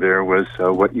 Adam, there was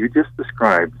what you just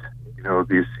described,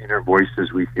 these inner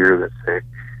voices we hear that say,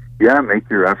 yeah, make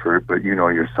your effort, but you know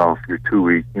yourself, you're too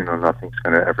weak, nothing's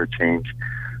going to ever change.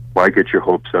 Why get your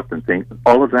hopes up and think?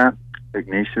 All of that,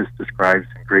 Ignatius describes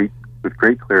with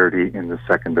great clarity in the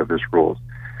second of his rules.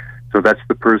 So that's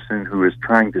the person who is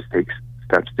trying to take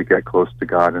steps to get close to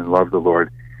God and love the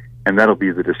Lord, and that'll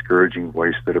be the discouraging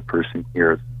voice that a person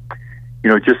hears.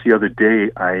 Just the other day,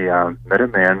 I met a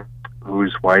man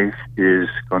whose wife is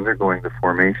undergoing the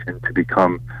formation to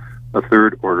become a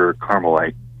third-order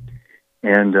Carmelite.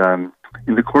 And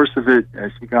in the course of it,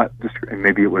 she got this, and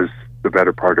maybe it was the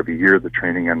better part of a year, the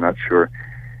training, I'm not sure.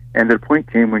 And the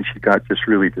point came when she got just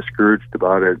really discouraged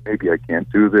about it. Maybe I can't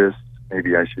do this.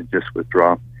 Maybe I should just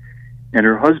withdraw. And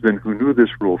her husband, who knew this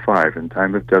Rule 5, in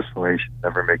time of desolation,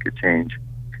 never make a change,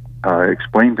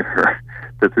 explained to her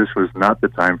that this was not the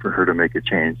time for her to make a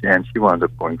change, and she wound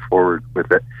up going forward with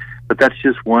it. But that's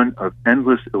just one of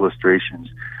endless illustrations.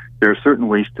 There are certain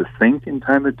ways to think in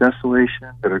time of desolation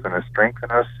that are going to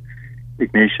strengthen us,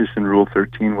 Ignatius in Rule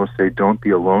 13 will say, don't be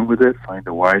alone with it. Find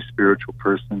a wise spiritual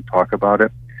person, talk about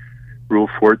it. Rule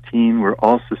 14, we're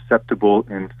all susceptible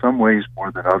in some ways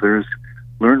more than others.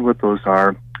 Learn what those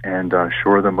are and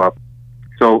shore them up.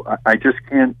 So I just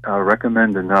can't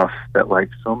recommend enough that, like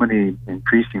so many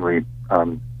increasingly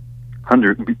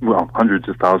hundreds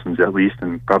of thousands at least,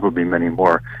 and probably many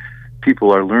more,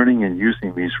 people are learning and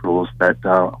using these rules, that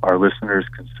our listeners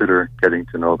consider getting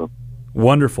to know them.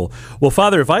 Wonderful. Well,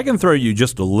 Father, if I can throw you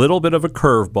just a little bit of a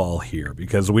curveball here,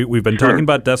 because we've been talking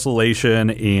about desolation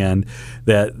and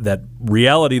that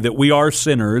reality that we are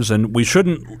sinners, and we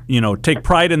shouldn't, take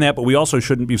pride in that, but we also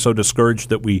shouldn't be so discouraged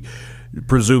that we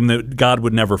presume that God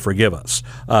would never forgive us.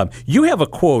 You have a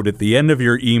quote at the end of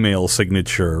your email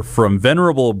signature from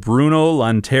Venerable Bruno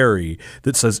Lanteri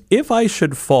that says, "If I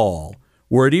should fall,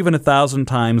 were it even 1,000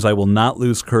 times, I will not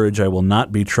lose courage, I will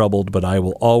not be troubled, but I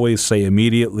will always say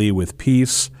immediately with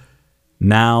peace,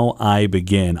 now I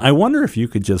begin." I wonder if you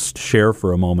could just share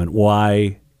for a moment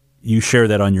why you share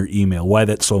that on your email, why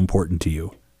that's so important to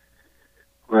you.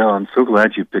 Well, I'm so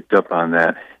glad you picked up on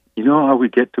that. You know how we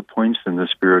get to points in the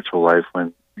spiritual life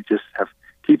when we just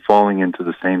keep falling into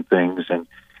the same things, and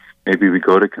maybe we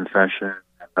go to confession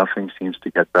and nothing seems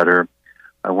to get better.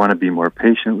 I want to be more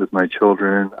patient with my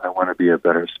children. I want to be a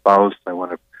better spouse. I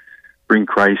want to bring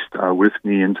Christ with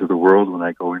me into the world when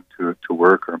I go into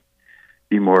work, or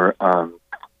be more of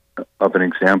an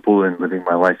example in living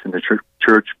my life in the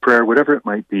church, prayer, whatever it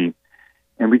might be.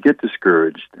 And we get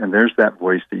discouraged. And there's that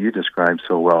voice that you described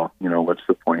so well. What's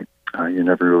the point? You're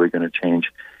never really going to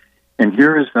change. And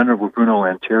here is Venerable Bruno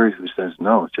Lanteri, who says,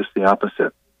 no, it's just the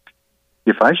opposite.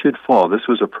 If I should fall, this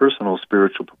was a personal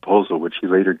spiritual proposal, which he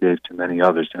later gave to many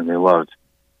others, and they loved.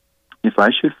 If I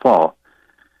should fall,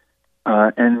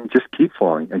 and just keep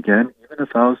falling, again, even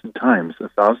 1,000 times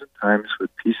with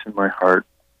peace in my heart,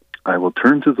 I will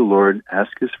turn to the Lord,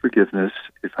 ask his forgiveness.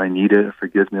 If I need it, a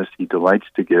forgiveness he delights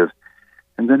to give,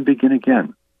 and then begin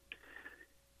again.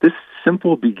 This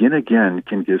simple begin again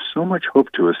can give so much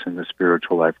hope to us in the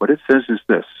spiritual life. What it says is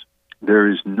this: there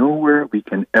is nowhere we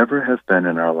can ever have been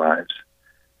in our lives,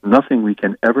 nothing we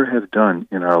can ever have done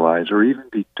in our lives or even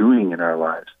be doing in our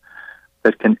lives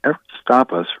that can ever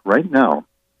stop us right now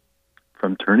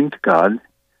from turning to God,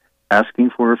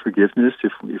 asking for forgiveness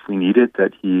if we need it,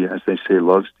 that he, as they say,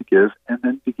 loves to give, and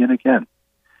then begin again.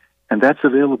 And that's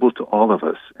available to all of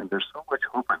us, and there's so much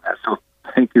hope in that. So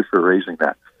thank you for raising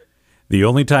that. The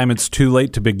only time it's too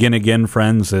late to begin again,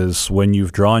 friends, is when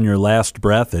you've drawn your last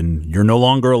breath and you're no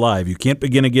longer alive. You can't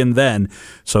begin again then.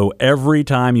 So every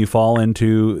time you fall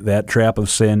into that trap of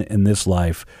sin in this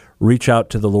life, reach out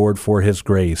to the Lord for his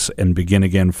grace and begin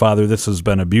again. Father, this has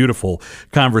been a beautiful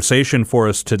conversation for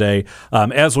us today.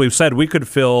 As we've said, we could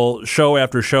fill show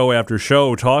after show after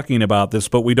show talking about this,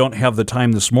 but we don't have the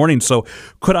time this morning. So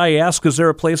could I ask, is there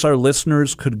a place our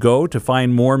listeners could go to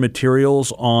find more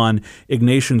materials on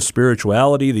Ignatian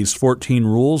spirituality, these 14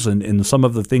 rules, and some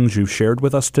of the things you've shared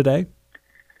with us today?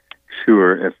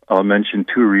 Sure. I'll mention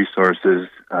two resources.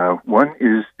 One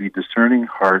is the Discerning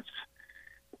Hearts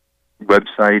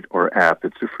website or app.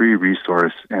 It's a free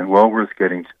resource and well worth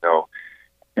getting to know.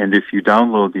 And if you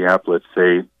download the app, let's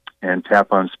say, and tap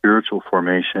on spiritual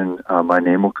formation, my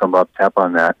name will come up, tap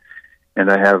on that. And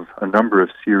I have a number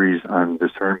of series on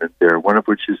discernment there, one of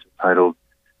which is entitled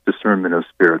Discernment of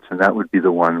Spirits, and that would be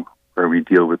the one where we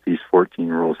deal with these 14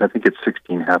 rules. I think it's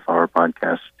 16 half-hour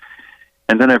podcasts.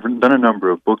 And then I've done a number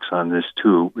of books on this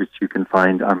too, which you can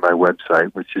find on my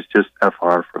website, which is just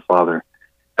FR for Father,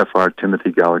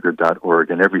 frtimothygallagher.org,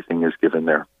 and everything is given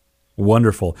there.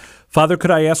 Wonderful. Father,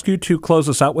 could I ask you to close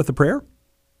us out with a prayer?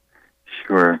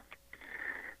 Sure.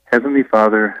 Heavenly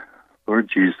Father,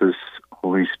 Lord Jesus,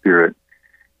 Holy Spirit,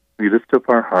 we lift up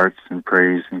our hearts in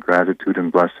praise and gratitude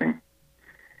and blessing.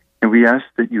 And we ask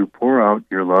that you pour out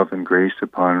your love and grace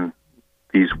upon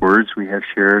these words we have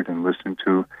shared and listened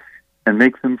to, and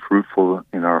make them fruitful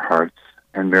in our hearts.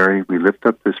 And Mary, we lift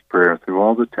up this prayer through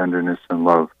all the tenderness and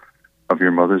love of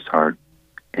your mother's heart.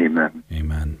 Amen.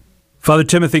 Amen. Father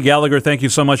Timothy Gallagher, thank you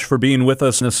so much for being with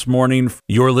us this morning.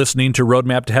 You're listening to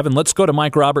Roadmap to Heaven. Let's go to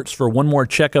Mike Roberts for one more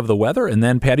check of the weather, and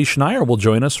then Patty Schneier will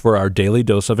join us for our daily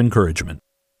dose of encouragement.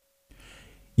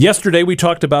 Yesterday, we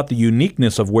talked about the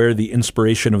uniqueness of where the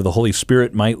inspiration of the Holy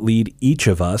Spirit might lead each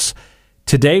of us.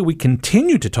 Today, we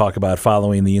continue to talk about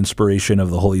following the inspiration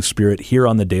of the Holy Spirit here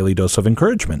on the Daily Dose of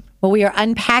Encouragement. Well, we are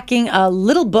unpacking a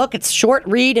little book. It's a short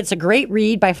read. It's a great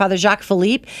read by Father Jacques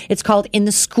Philippe. It's called In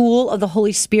the School of the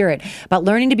Holy Spirit, about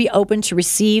learning to be open to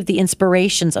receive the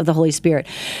inspirations of the Holy Spirit.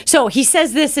 So he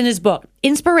says this in his book: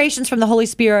 inspirations from the Holy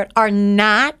Spirit are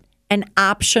not an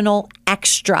optional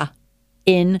extra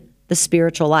in the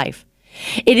spiritual life.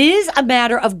 It is a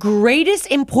matter of greatest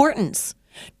importance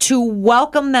to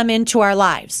welcome them into our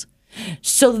lives.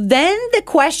 So then the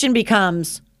question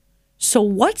becomes, so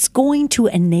what's going to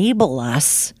enable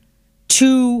us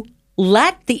to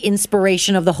let the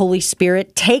inspiration of the Holy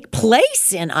Spirit take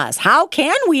place in us? How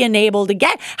can we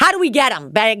how do we get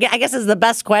them? I guess is the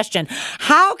best question.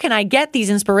 How can I get these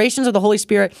inspirations of the Holy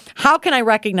Spirit? How can I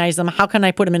recognize them? How can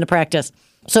I put them into practice?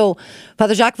 So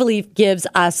Father Jacques Philippe gives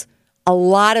us a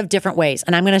lot of different ways.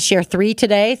 And I'm going to share 3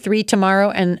 today, 3 tomorrow,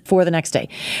 and 4 the next day.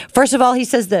 First of all, he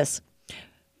says this: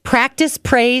 practice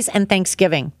praise and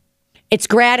thanksgiving. It's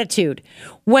gratitude.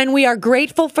 When we are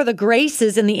grateful for the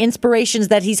graces and the inspirations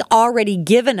that he's already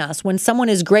given us, when someone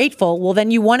is grateful, well,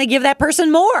 then you want to give that person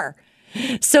more.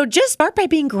 So just start by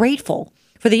being grateful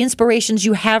for the inspirations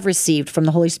you have received from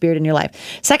the Holy Spirit in your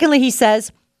life. Secondly, he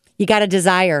says, you got to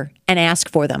desire and ask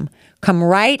for them. Come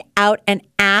right out and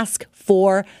ask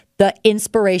for the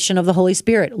inspiration of the Holy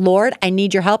Spirit. Lord, I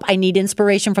need your help. I need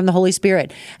inspiration from the Holy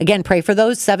Spirit. Again, pray for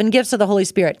those 7 gifts of the Holy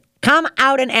Spirit. Come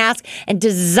out and ask and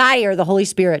desire the Holy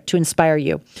Spirit to inspire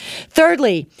you.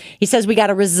 Thirdly, he says we got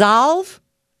to resolve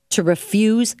to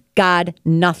refuse God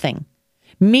nothing.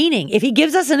 Meaning, if he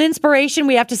gives us an inspiration,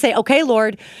 we have to say, okay,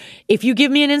 Lord, if you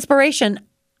give me an inspiration,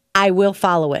 I will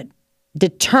follow it.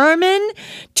 Determine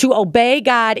to obey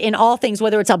God in all things,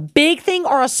 whether it's a big thing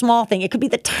or a small thing. It could be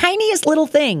the tiniest little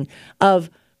thing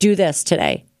of do this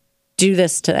today,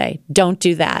 don't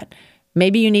do that.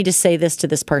 Maybe you need to say this to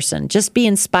this person. Just be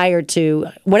inspired to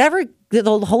whatever the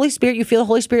Holy Spirit, you feel the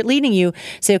Holy Spirit leading you.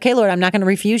 Say, okay, Lord, I'm not going to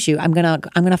refuse you. I'm going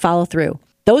to follow through.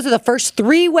 Those are the first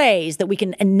 3 ways that we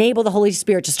can enable the Holy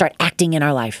Spirit to start acting in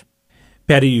our life.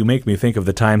 Patty, you make me think of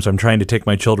the times I'm trying to take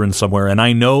my children somewhere, and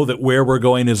I know that where we're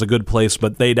going is a good place,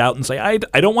 but they doubt and say, I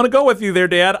don't want to go with you there,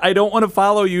 Dad. I don't want to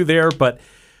follow you there. But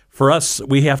for us,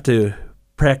 we have to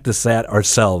practice that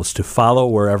ourselves, to follow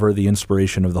wherever the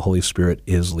inspiration of the Holy Spirit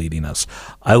is leading us.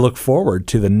 I look forward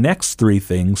to the next 3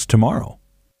 things tomorrow.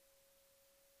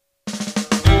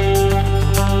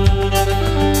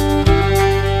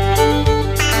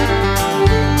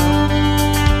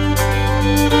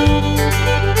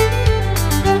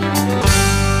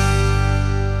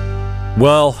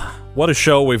 Well, what a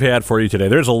show we've had for you today.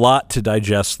 There's a lot to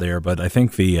digest there, but I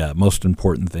think the most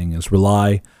important thing is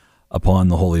rely upon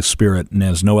the Holy Spirit. And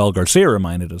as Noelle Garcia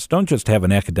reminded us, don't just have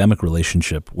an academic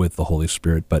relationship with the Holy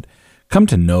Spirit, but come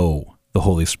to know the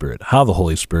Holy Spirit, how the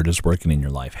Holy Spirit is working in your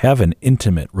life. Have an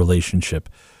intimate relationship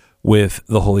with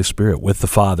the Holy Spirit, with the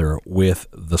Father, with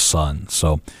the Son.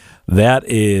 So that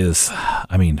is,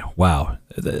 wow,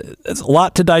 it's a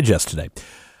lot to digest today.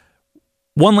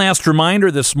 One last reminder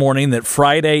this morning that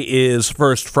Friday is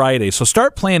First Friday, so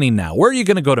start planning now. Where are you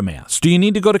going to go to Mass? Do you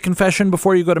need to go to confession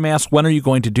before you go to Mass? When are you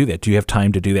going to do that? Do you have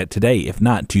time to do that today? If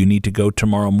not, do you need to go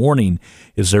tomorrow morning?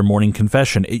 Is there morning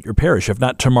confession at your parish? If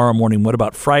not tomorrow morning, what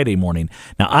about Friday morning?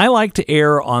 Now, I like to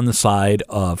err on the side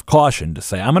of caution to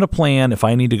say, I'm going to plan, if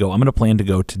I need to go, I'm going to plan to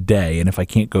go today, and if I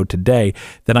can't go today,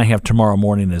 then I have tomorrow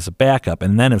morning as a backup,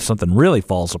 and then if something really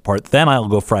falls apart, then I'll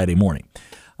go Friday morning.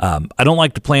 I don't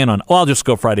like to plan on, I'll just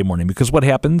go Friday morning, because what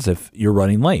happens if you're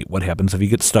running late? What happens if you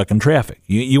get stuck in traffic?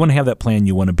 You want to have that plan.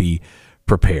 You want to be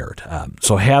prepared.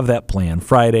 So have that plan.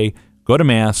 Friday, go to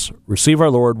Mass, receive our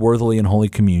Lord worthily in Holy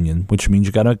Communion, which means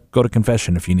you got to go to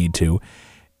confession if you need to,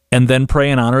 and then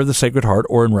pray in honor of the Sacred Heart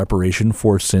or in reparation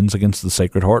for sins against the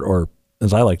Sacred Heart, or,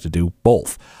 as I like to do,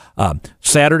 both.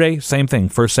 Saturday, same thing.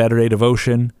 First Saturday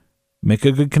devotion. Make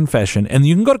a good confession, and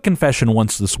you can go to confession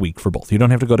once this week for both. You don't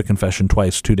have to go to confession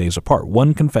twice, 2 days apart.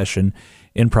 One confession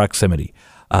in proximity.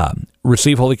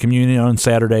 Receive Holy Communion on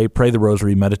Saturday, pray the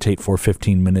Rosary, meditate for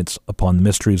 15 minutes upon the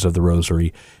mysteries of the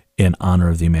Rosary in honor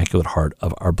of the Immaculate Heart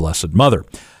of our Blessed Mother.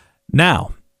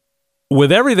 Now,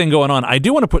 with everything going on, I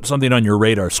do want to put something on your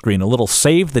radar screen, a little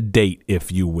save the date,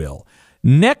 if you will.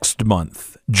 Next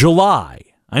month, July,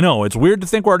 I know, it's weird to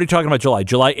think we're already talking about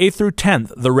July 8th through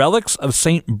 10th, the Relics of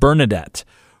St. Bernadette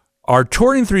are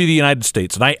touring through the United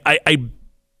States. And I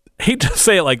hate to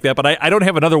say it like that, but I don't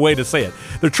have another way to say it.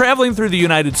 They're traveling through the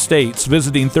United States,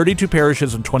 visiting 32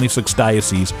 parishes and 26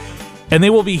 dioceses, and they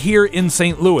will be here in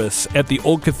St. Louis at the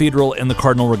Old Cathedral and the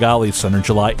Cardinal Regali Center,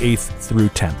 July 8th through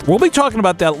 10th. We'll be talking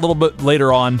about that a little bit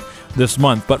later on this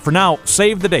month, but for now,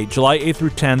 save the date, July 8th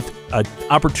through 10th, an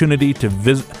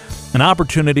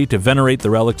opportunity to venerate the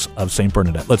relics of St.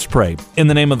 Bernadette. Let's pray. In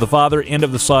the name of the Father, and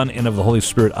of the Son, and of the Holy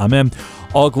Spirit. Amen.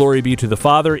 All glory be to the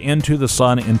Father, and to the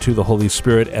Son, and to the Holy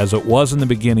Spirit, as it was in the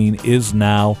beginning, is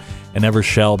now, and ever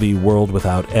shall be, world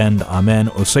without end.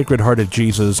 Amen. O Sacred Heart of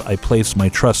Jesus, I place my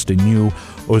trust in you.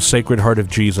 O Sacred Heart of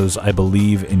Jesus, I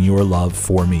believe in your love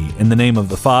for me. In the name of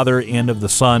the Father, and of the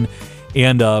Son,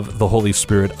 and of the Holy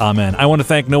Spirit. Amen. I want to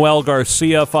thank Noelle,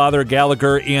 Garcia, Father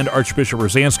Gallagher, and Archbishop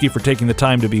Rozanski for taking the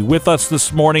time to be with us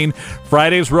this morning.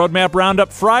 Friday's Roadmap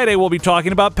Roundup Friday, we'll be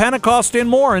talking about Pentecost and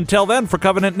more. Until then, for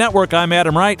Covenant Network, I'm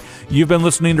Adam Wright. You've been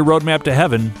listening to Roadmap to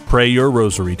Heaven. Pray your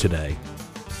rosary today.